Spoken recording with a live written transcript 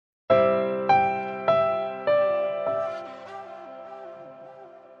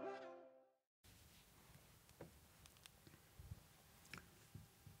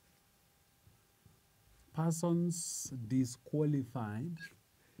persons disqualified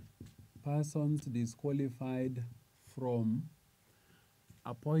from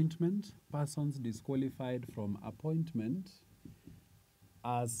appointment,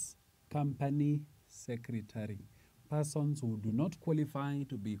 as company secretary. Persons who do not qualify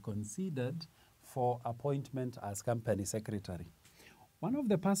to be considered for appointment as company secretary. One of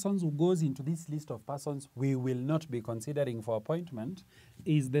the persons who goes into this list of persons we will not be considering for appointment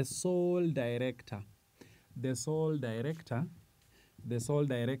is the sole director. The sole director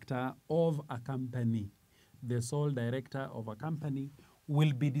of a company. The sole director of a company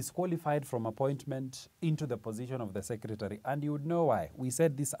will be disqualified from appointment into the position of the secretary. And you would know why. We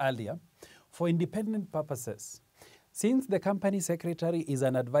said this earlier. For independent purposes, since the company secretary is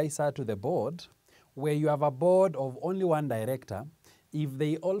an advisor to the board, where you have a board of only one director, if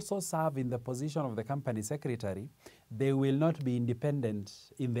they also serve in the position of the company secretary, they will not be independent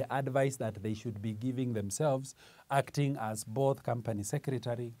in the advice that they should be giving themselves, acting as both company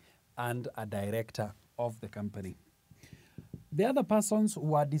secretary and a director of the company. The other persons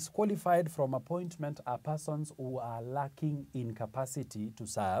who are disqualified from appointment are persons who are lacking in capacity to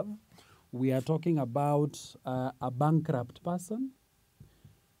serve. We are talking about a bankrupt person.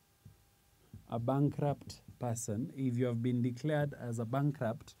 A bankrupt person. If you have been declared as a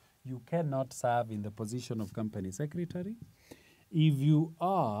bankrupt, you cannot serve in the position of company secretary. If you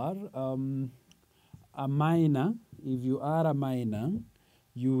are a minor,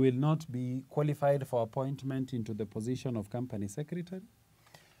 you will not be qualified for appointment into the position of company secretary.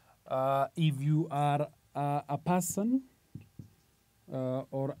 If you are a person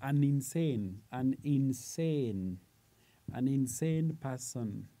or an insane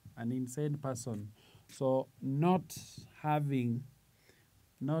person, so not having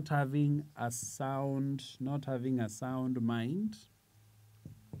a sound mind,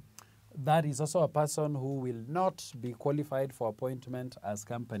 that is also a person who will not be qualified for appointment as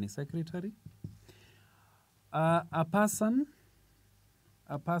company secretary. A person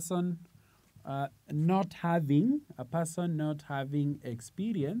not having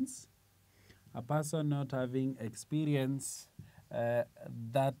experience,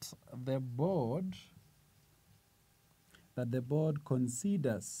 that the board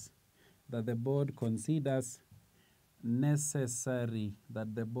considers necessary,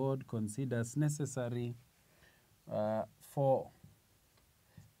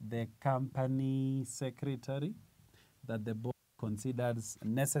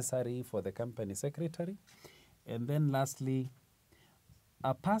 for the company secretary, And then lastly,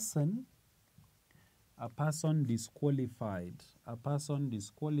 a person disqualified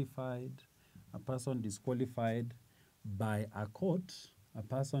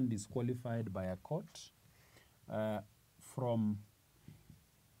by a court, from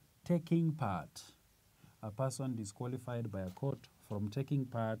taking part,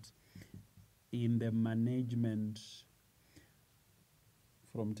 in the management,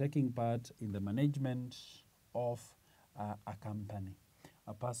 of a company.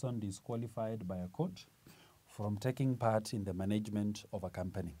 A person disqualified by a court from taking part in the management of a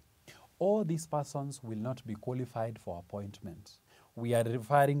company. All these persons will not be qualified for appointment. We are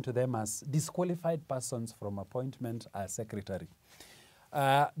referring to them as disqualified persons from appointment as secretary.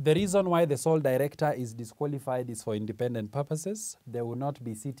 The reason why the sole director is disqualified is for independent purposes. They will not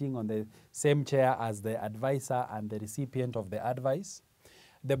be sitting on the same chair as the advisor and the recipient of the advice.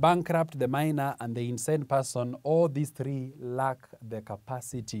 The bankrupt, the minor, and the insane person, all these three lack the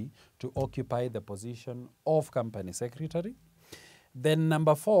capacity to occupy the position of company secretary. Then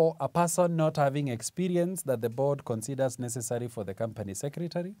number 4, a person not having experience that the board considers necessary for the company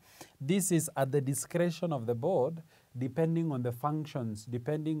secretary. This is at the discretion of the board, depending on the functions,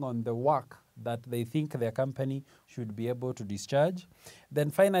 depending on the work that they think their company should be able to discharge. Then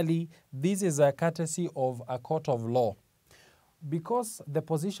finally, this is a courtesy of a court of law. Because the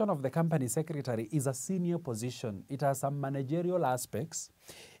position of the company secretary is a senior position, it has some managerial aspects.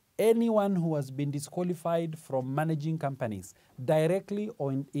 Anyone who has been disqualified from managing companies directly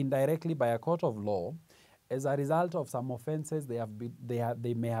or indirectly by a court of law as a result of some offenses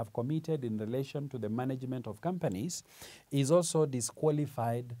they may have committed in relation to the management of companies is also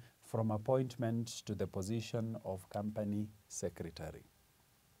disqualified from appointment to the position of company secretary.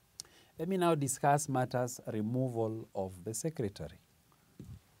 Let me now discuss matters removal of the secretary.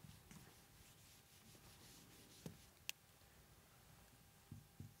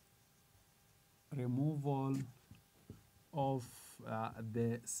 Removal of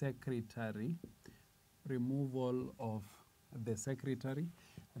the secretary. The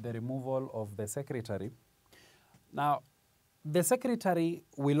removal of the secretary. Now, the secretary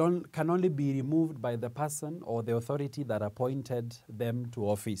can only be removed by the person or the authority that appointed them to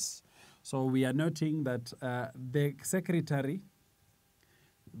office. So we are noting that the secretary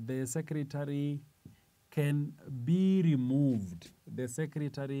can be removed. The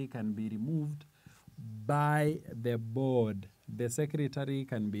secretary can be removed by the board. The secretary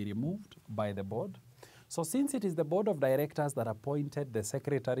can be removed by the board. So since it is the board of directors that appointed the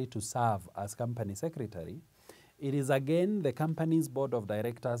secretary to serve as company secretary, it is again the company's board of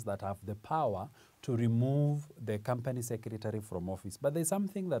directors that have the power to remove the company secretary from office. But there's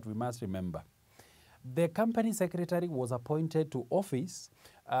something that we must remember. The company secretary was appointed to office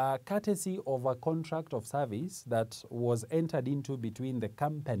courtesy of a contract of service that was entered into between the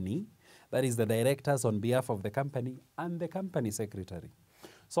company, that is the directors on behalf of the company, and the company secretary.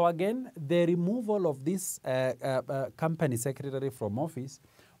 So again, the removal of this company secretary from office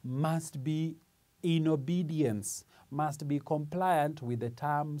must be in obedience, must be compliant with the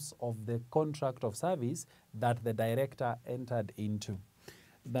terms of the contract of service that the director entered into.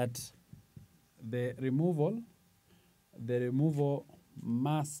 That the removal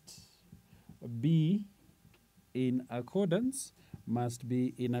must be in accordance with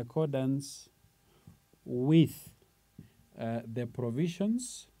the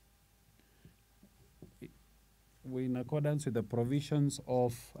provisions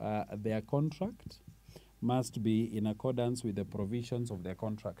of their contract, must be in accordance with the provisions of their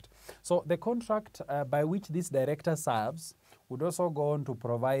contract. So the contract by which this director serves would also go on to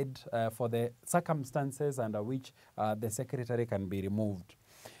provide for the circumstances under which the secretary can be removed.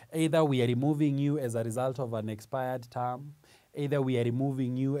 Either we are removing you as a result of an expired term, either we are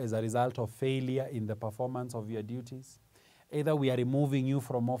removing you as a result of failure in the performance of your duties, either we are removing you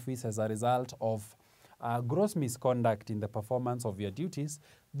from office as a result of gross misconduct in the performance of your duties.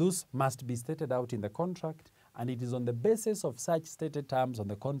 Those must be stated out in the contract, and it is on the basis of such stated terms on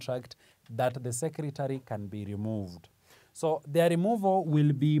the contract that the secretary can be removed. So their removal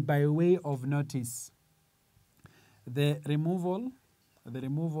will be by way of notice. The removal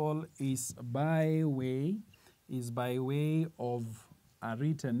is by way of a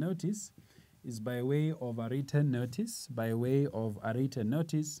written notice,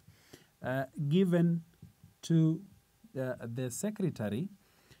 given to the secretary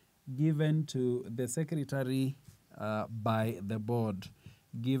by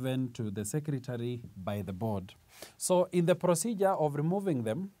the board. So in the procedure of removing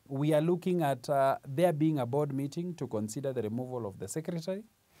them, we are looking at there being a board meeting to consider the removal of the secretary,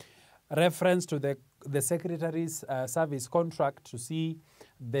 reference to the secretary's service contract to see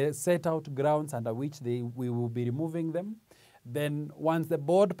the set out grounds under which we will be removing them. Then once the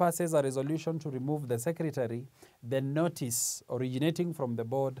board passes a resolution to remove the secretary, the notice originating from the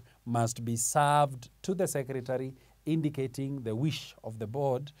board must be served to the secretary, indicating the wish of the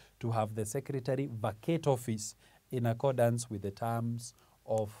board to have the secretary vacate office in accordance with the terms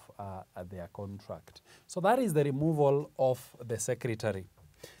of their contract. So that is the removal of the secretary.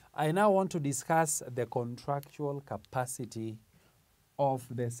 I now want to discuss the contractual capacity of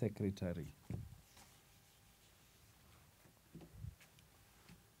the secretary.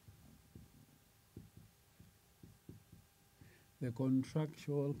 The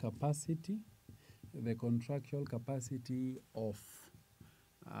contractual capacity of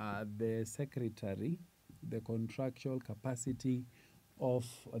the secretary,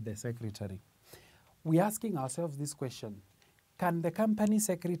 We're asking ourselves this question: can the company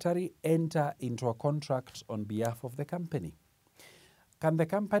secretary enter into a contract on behalf of the company? Can the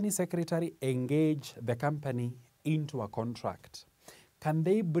company secretary engage the company into a contract? Can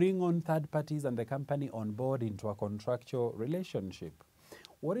they bring on third parties and the company on board into a contractual relationship?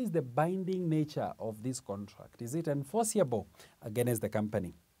 What is the binding nature of this contract? Is it enforceable against the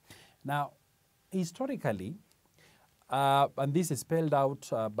company? Now, historically, and this is spelled out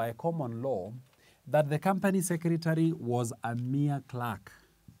by common law, that the company secretary was a mere clerk.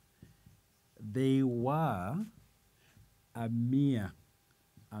 They were a mere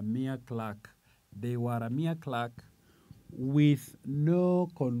clerk. They were a mere clerk with no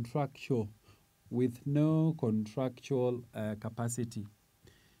contractual capacity.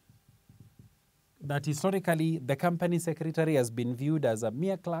 That historically the company secretary has been viewed as a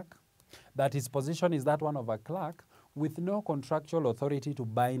mere clerk, that his position is that one of a clerk with no contractual authority to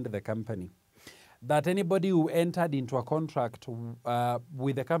bind the company. That anybody who entered into a contract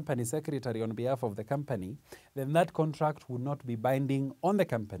with the company secretary on behalf of the company, then that contract would not be binding on the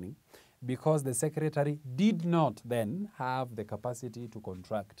company, because the secretary did not then have the capacity to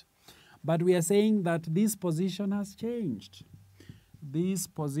contract. But we are saying that this position has changed. This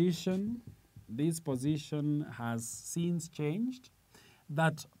position this position has since changed,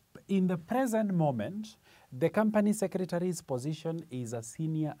 that in the present moment, the company secretary's position is a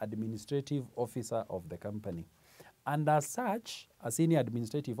senior administrative officer of the company. And as such, a senior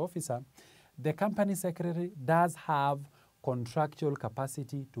administrative officer, the company secretary does have contractual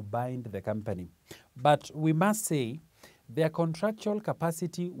capacity to bind the company. But we must say their contractual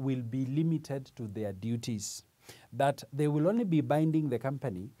capacity will be limited to their duties, that they will only be binding the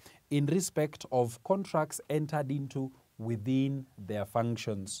company in respect of contracts entered into within their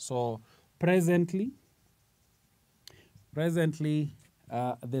functions. So presently,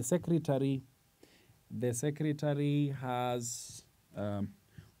 the secretary has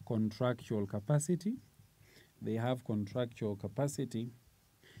contractual capacity. They have contractual capacity,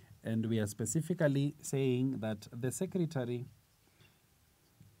 and we are specifically saying that the secretary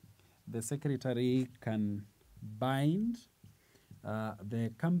can bind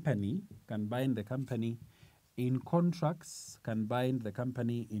the company in contracts,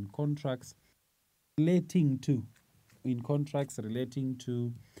 relating to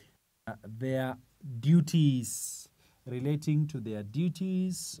their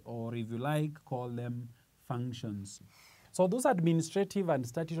duties, or if you like, call them functions. So those administrative and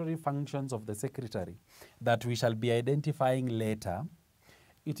statutory functions of the secretary that we shall be identifying later,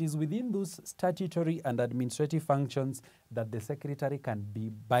 it is within those statutory and administrative functions that the secretary can be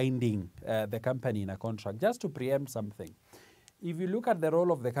binding the company in a contract. Just to preempt something, if you look at the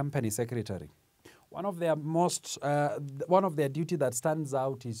role of the company secretary, one of their duty that stands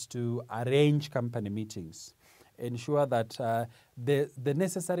out is to arrange company meetings, ensure that the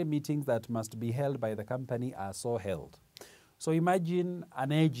necessary meetings that must be held by the company are so held. So imagine an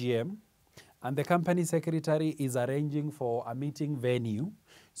AGM, and the company secretary is arranging for a meeting venue.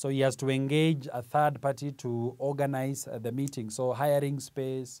 So he has to engage a third party to organize the meeting. So hiring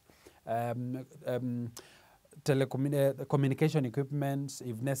space, communication equipment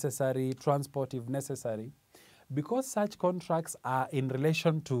if necessary, transport if necessary. Because such contracts are in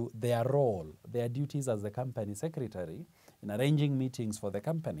relation to their role, their duties as the company secretary in arranging meetings for the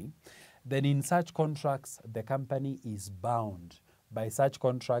company, then in such contracts, the company is bound by such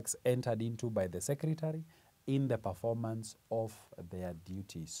contracts entered into by the secretary in the performance of their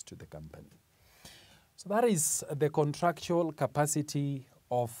duties to the company. So that is the contractual capacity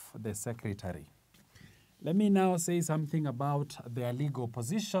of the secretary. Let me now say something about their legal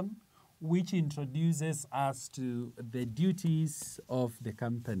position, which introduces us to the duties of the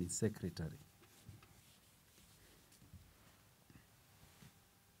company secretary.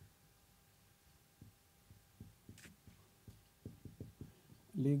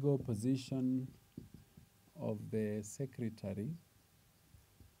 Legal position of the secretary,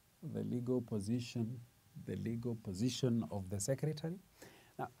 the legal position of the secretary.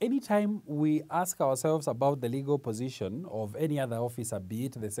 Now, anytime we ask ourselves about the legal position of any other officer, be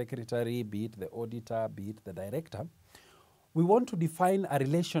it the secretary, be it the auditor, be it the director, we want to define a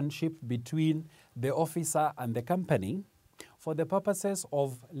relationship between the officer and the company for the purposes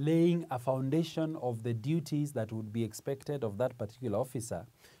of laying a foundation of the duties that would be expected of that particular officer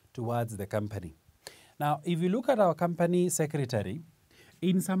towards the company. Now, if you look at our company secretary,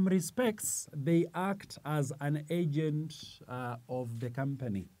 in some respects, they act as an agent of the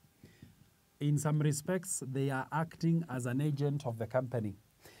company. In some respects, they are acting as an agent of the company.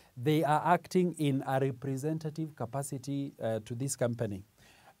 They are acting in a representative capacity to this company.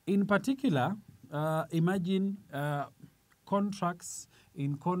 In particular, imagine contracts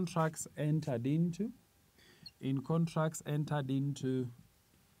entered into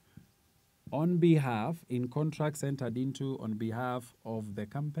on behalf of the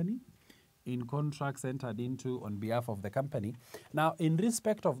company, Now, in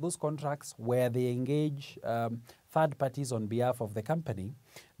respect of those contracts where they engage third parties on behalf of the company,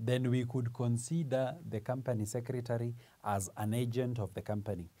 then we could consider the company secretary as an agent of the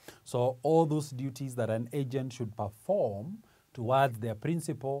company. So all those duties that an agent should perform towards their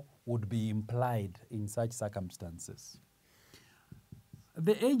principal would be implied in such circumstances.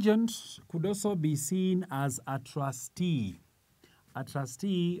 The agent could also be seen as a trustee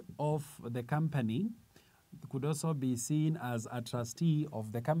of the company,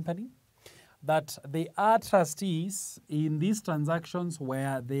 that they are trustees in these transactions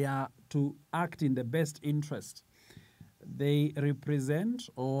where they are to act in the best interest. They represent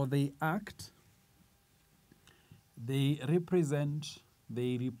the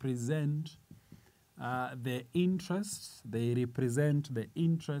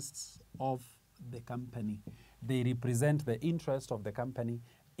interests of the company. They represent the interest of the company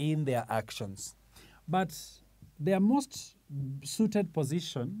in their actions. But their most suited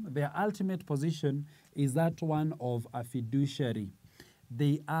position, their ultimate position, is that one of a fiduciary.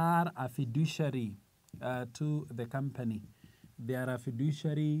 They are a fiduciary to the company. They are a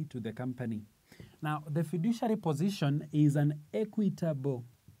fiduciary to the company. Now, the fiduciary position is an equitable.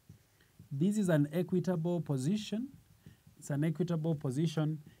 This is an equitable position. It's an equitable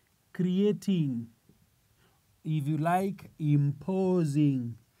position creating, if you like,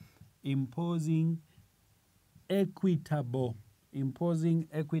 imposing equitable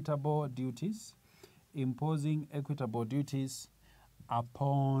duties,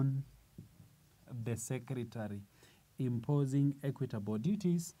 upon the secretary, imposing equitable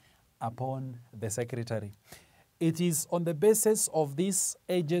duties upon the secretary. It is on the basis of this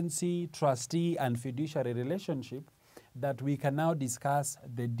agency, trustee, and fiduciary relationship that we can now discuss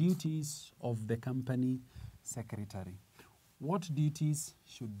the duties of the company secretary. What duties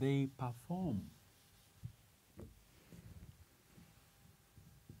should they perform?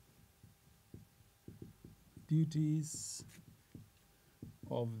 Duties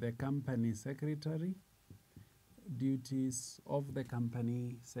of the company secretary. Duties of the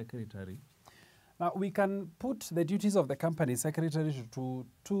company secretary. Now, we can put the duties of the company secretary to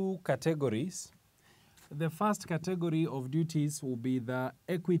two categories. The first category of duties will be the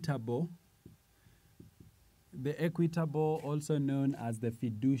equitable, also known as the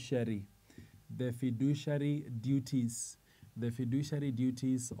fiduciary duties,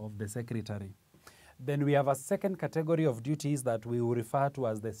 of the secretary. Then we have a second category of duties that we will refer to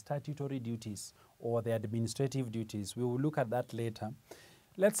as the statutory duties or the administrative duties. We will look at that later.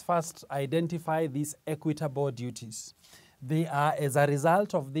 Let's first identify these equitable duties. They are as a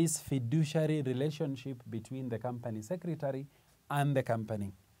result of this fiduciary relationship between the company secretary and the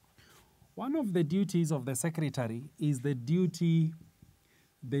company. One of the duties of the secretary is the duty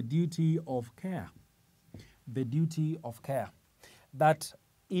of care. The duty of care. That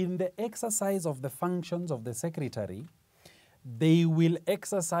in the exercise of the functions of the secretary, they will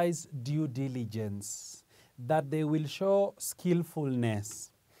exercise due diligence, that they will show skillfulness,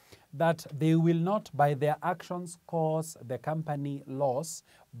 that they will not by their actions cause the company loss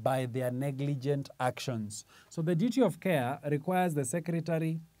by their negligent actions. So the duty of care requires the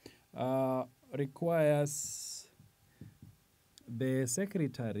secretary,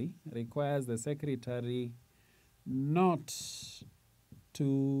 not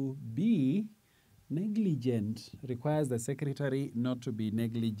to be negligent,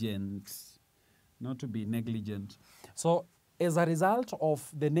 So as a result of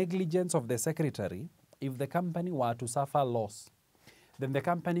the negligence of the secretary, if the company were to suffer loss, then the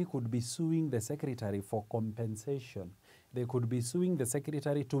company could be suing the secretary for compensation. They could be suing the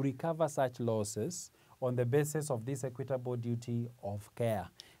secretary to recover such losses on the basis of this equitable duty of care,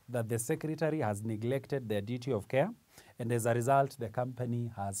 that the secretary has neglected their duty of care, and as a result, the company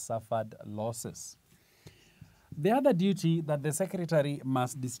has suffered losses. The other duty that the secretary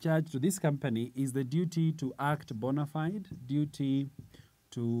must discharge to this company is the duty to act bona fide, the duty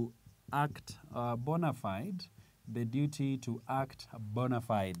to act bona fide. The duty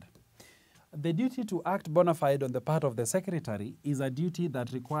to act bona fide on the part of the secretary is a duty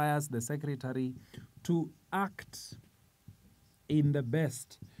that requires the secretary to act in the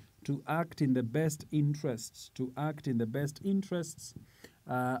best interests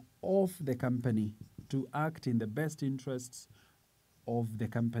of the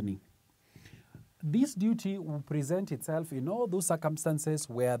company, This duty will present itself in all those circumstances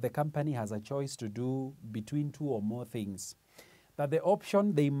where the company has a choice to do between two or more things. That the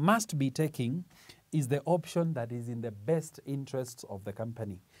option they must be taking is the option that is in the best interests of the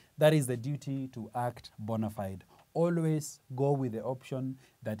company. That is the duty to act bona fide. Always go with the option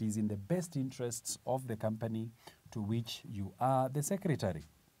that is in the best interests of the company to which you are the secretary.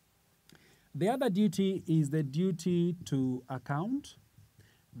 The other duty is the duty to account.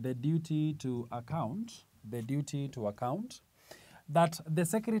 That the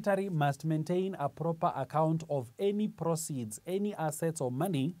secretary must maintain a proper account of any proceeds, any assets or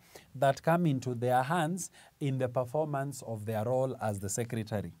money that come into their hands in the performance of their role as the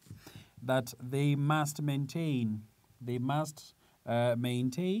secretary. That they must maintain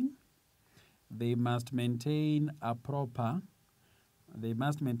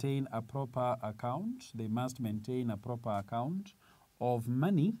a proper account of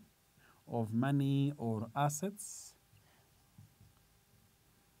money or assets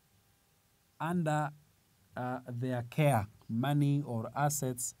under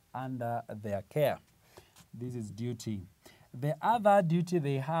their care. This is duty. The other duty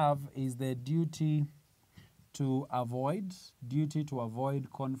they have is the duty to avoid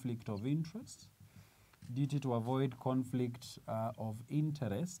conflict of interest. duty to avoid conflict of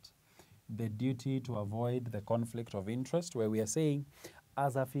interest, the duty to avoid the conflict of interest, where we are saying,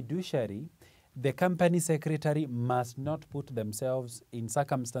 as a fiduciary, the company secretary must not put themselves in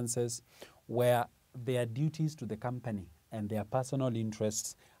circumstances where their duties to the company and their personal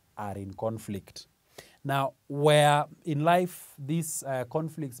interests are in conflict. Now, where in life these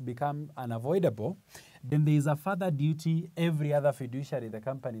conflicts become unavoidable, then there is a further duty every other fiduciary, the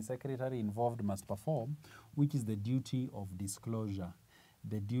company secretary involved, must perform, which is the duty of disclosure.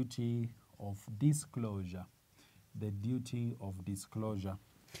 The duty of disclosure. The duty of disclosure.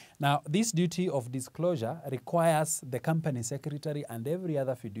 Now, this duty of disclosure requires the company secretary and every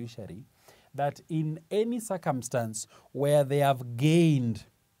other fiduciary that in any circumstance where they have gained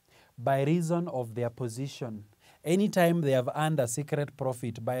by reason of their position, anytime they have earned a secret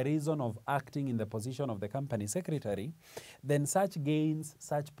profit by reason of acting in the position of the company secretary, then such gains,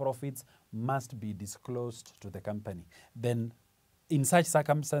 such profits must be disclosed to the company. Then in such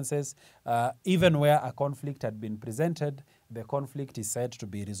circumstances, even where a conflict had been presented, the conflict is said to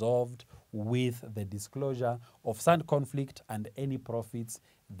be resolved with the disclosure of such conflict and any profits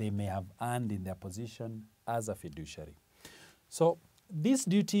they may have earned in their position as a fiduciary. So these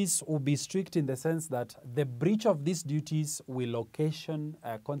duties will be strict in the sense that the breach of these duties will occasion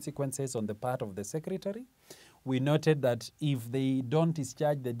consequences on the part of the secretary. We noted that if they don't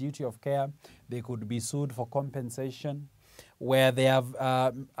discharge the duty of care, they could be sued for compensation. Where they have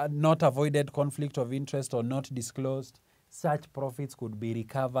not avoided conflict of interest or not disclosed, such profits could be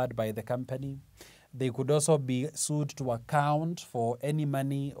recovered by the company. They could also be sued to account for any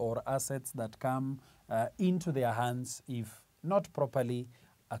money or assets that come into their hands if not properly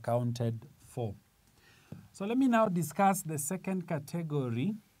accounted for. So let me now discuss the second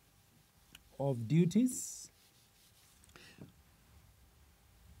category of duties.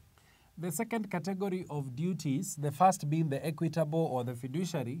 The second category of duties, the first being the equitable or the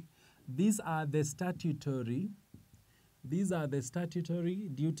fiduciary, these are the statutory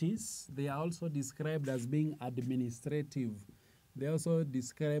duties. They are also described as being administrative. They are also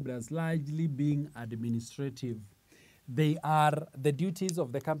described as largely being administrative. They are the duties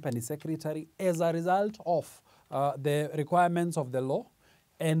of the company secretary as a result of the requirements of the law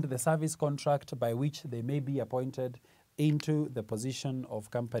and the service contract by which they may be appointed into the position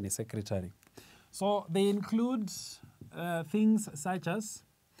of company secretary. So they include things such as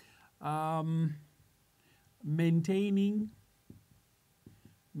maintaining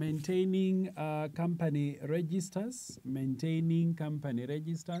company registers.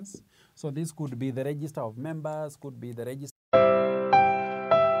 So this could be the register of members, could be the register